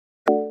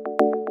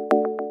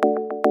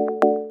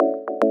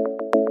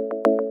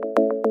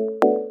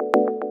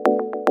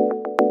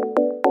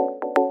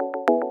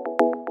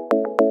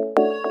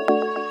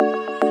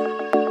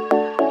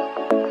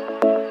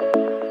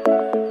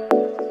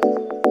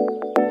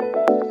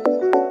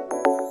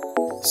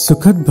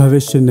सुखद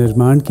भविष्य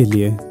निर्माण के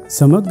लिए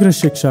समग्र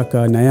शिक्षा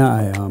का नया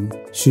आयाम।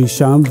 श्री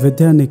श्याम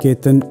विद्या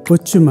निकेतन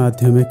उच्च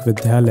माध्यमिक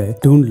विद्यालय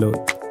डुंडलोड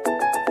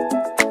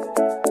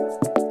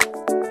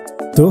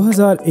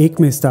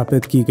 2001 में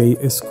स्थापित की गई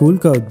इस स्कूल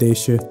का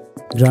उद्देश्य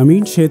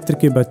ग्रामीण क्षेत्र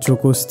के बच्चों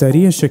को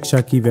स्तरीय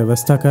शिक्षा की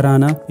व्यवस्था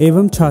कराना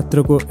एवं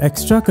छात्रों को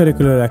एक्स्ट्रा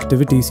करिकुलर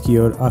एक्टिविटीज की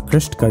ओर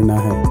आकृष्ट करना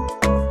है।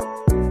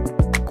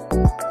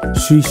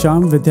 श्री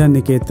श्याम विद्या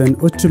निकेतन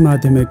उच्च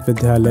माध्यमिक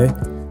विद्यालय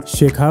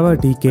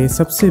शेखावाटी के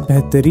सबसे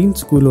बेहतरीन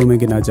स्कूलों में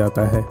गिना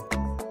जाता है,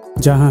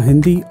 जहां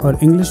हिंदी और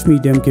इंग्लिश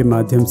मीडियम के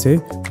माध्यम से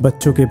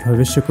बच्चों के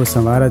भविष्य को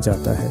संवारा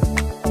जाता है।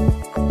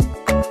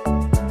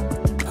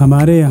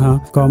 हमारे यहाँ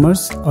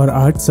कॉमर्स और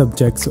आर्ट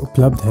सब्जेक्ट्स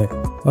उपलब्ध है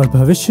और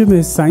भविष्य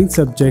में साइंस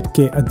सब्जेक्ट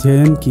के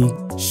अध्ययन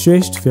की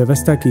श्रेष्ठ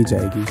व्यवस्था की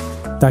जाएगी,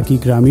 ताकि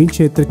ग्रामीण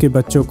क्षेत्र के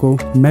बच्चों को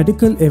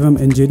मेडिकल एवं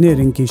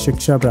इंजीनियरिंग की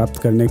शिक्षा प्राप्त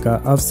करने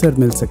का अवसर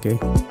मिल सके।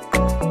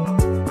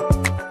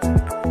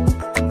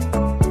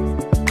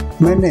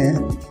 मैंने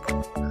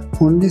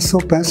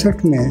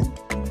 1965 में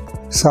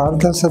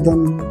शारदा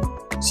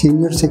सदन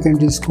सीनियर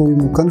सेकेंडरी स्कूल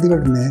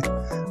मुकंदगढ़ में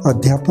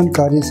अध्यापन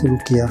कार्य शुरू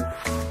किया।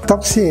 तब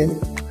से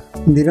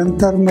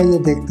निरंतर मैं ये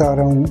देखता आ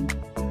रहा हूँ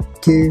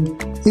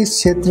कि इस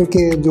क्षेत्र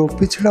के जो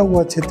पिछड़ा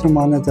हुआ क्षेत्र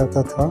माना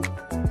जाता था,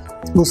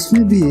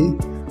 उसमें भी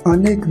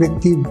अनेक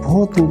व्यक्ति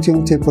बहुत ऊंचे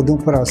ऊंचे पदों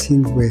पर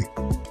आसीन हुए।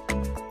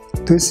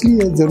 तो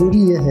इसलिए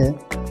ज़रूरी यह है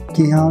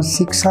कि यहाँ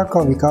शिक्षा का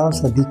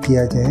विकास अधिक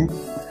किया जाए।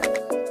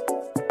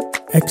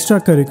 एक्स्ट्रा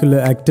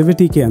करिकुलर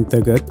एक्टिविटी के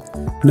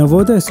अंतर्गत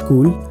नवोदय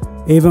स्कूल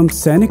एवं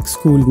सैनिक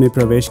स्कूल में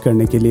प्रवेश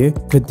करने के लिए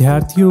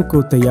विद्यार्थियों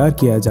को तैयार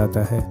किया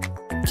जाता है।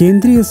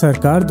 केंद्रीय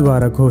सरकार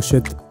द्वारा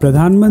घोषित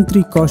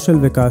प्रधानमंत्री कौशल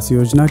विकास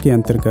योजना के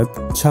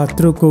अंतर्गत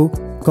छात्रों को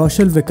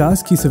कौशल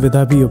विकास की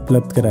सुविधा भी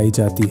उपलब्ध कराई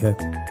जाती है।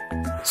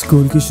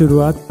 स्कूल की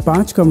शुरुआत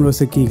 5 कमरों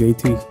से की गई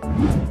थी।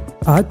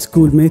 आज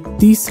स्कूल में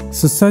 30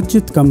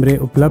 सुसज्जित कमरे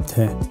उपलब्ध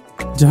हैं,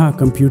 जहां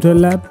कंप्यूटर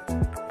लैब,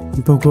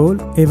 भूगोल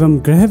एवं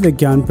गृह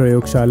विज्ञान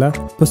प्रयोगशाला,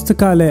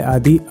 पुस्तकालय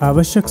आदि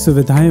आवश्यक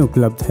सुविधाएं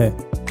उपलब्ध है।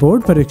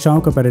 बोर्ड परीक्षाओं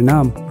का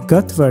परिणाम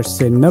गत वर्ष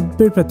से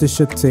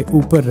 90% से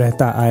ऊपर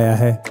रहता आया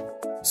है।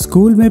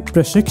 स्कूल में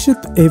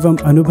प्रशिक्षित एवं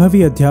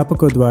अनुभवी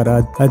अध्यापकों द्वारा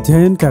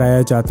अध्ययन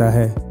कराया जाता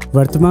है।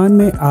 वर्तमान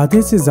में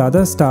आधे से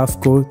ज्यादा स्टाफ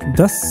को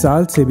 10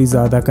 साल से भी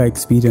ज्यादा का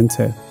एक्सपीरियंस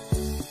है।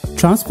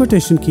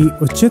 ट्रांसपोर्टेशन की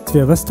उचित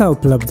व्यवस्था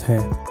उपलब्ध है।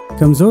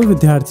 कमजोर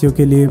विद्यार्थियों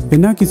के लिए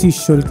बिना किसी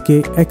शुल्क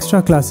के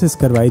एक्स्ट्रा क्लासेस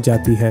करवाई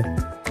जाती है।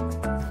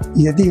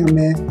 यदि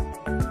हमें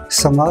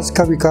समाज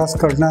का विकास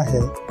करना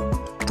है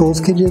तो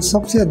उसके लिए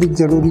सबसे अधिक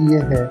ज़रूरी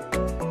यह है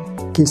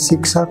कि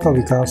शिक्षा का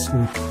विकास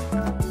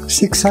हो।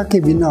 शिक्षा के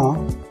बिना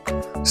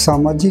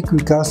सामाजिक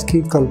विकास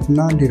की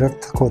कल्पना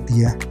निरर्थक होती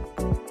है।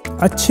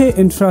 अच्छे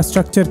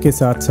इंफ्रास्ट्रक्चर के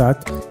साथ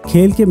साथ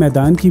खेल के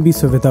मैदान की भी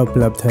सुविधा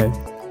उपलब्ध है।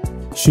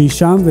 श्री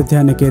श्याम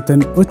विद्या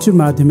निकेतन उच्च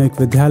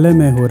माध्यमिक विद्यालय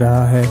में हो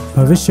रहा है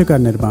भविष्य का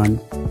निर्माण।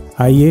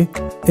 आइए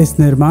इस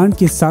निर्माण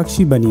के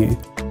साक्षी बनिए।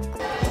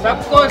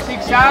 सबको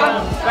शिक्षा,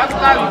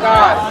 सबका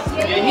विकास,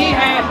 यही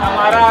है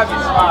हमारा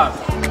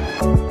विश्वास।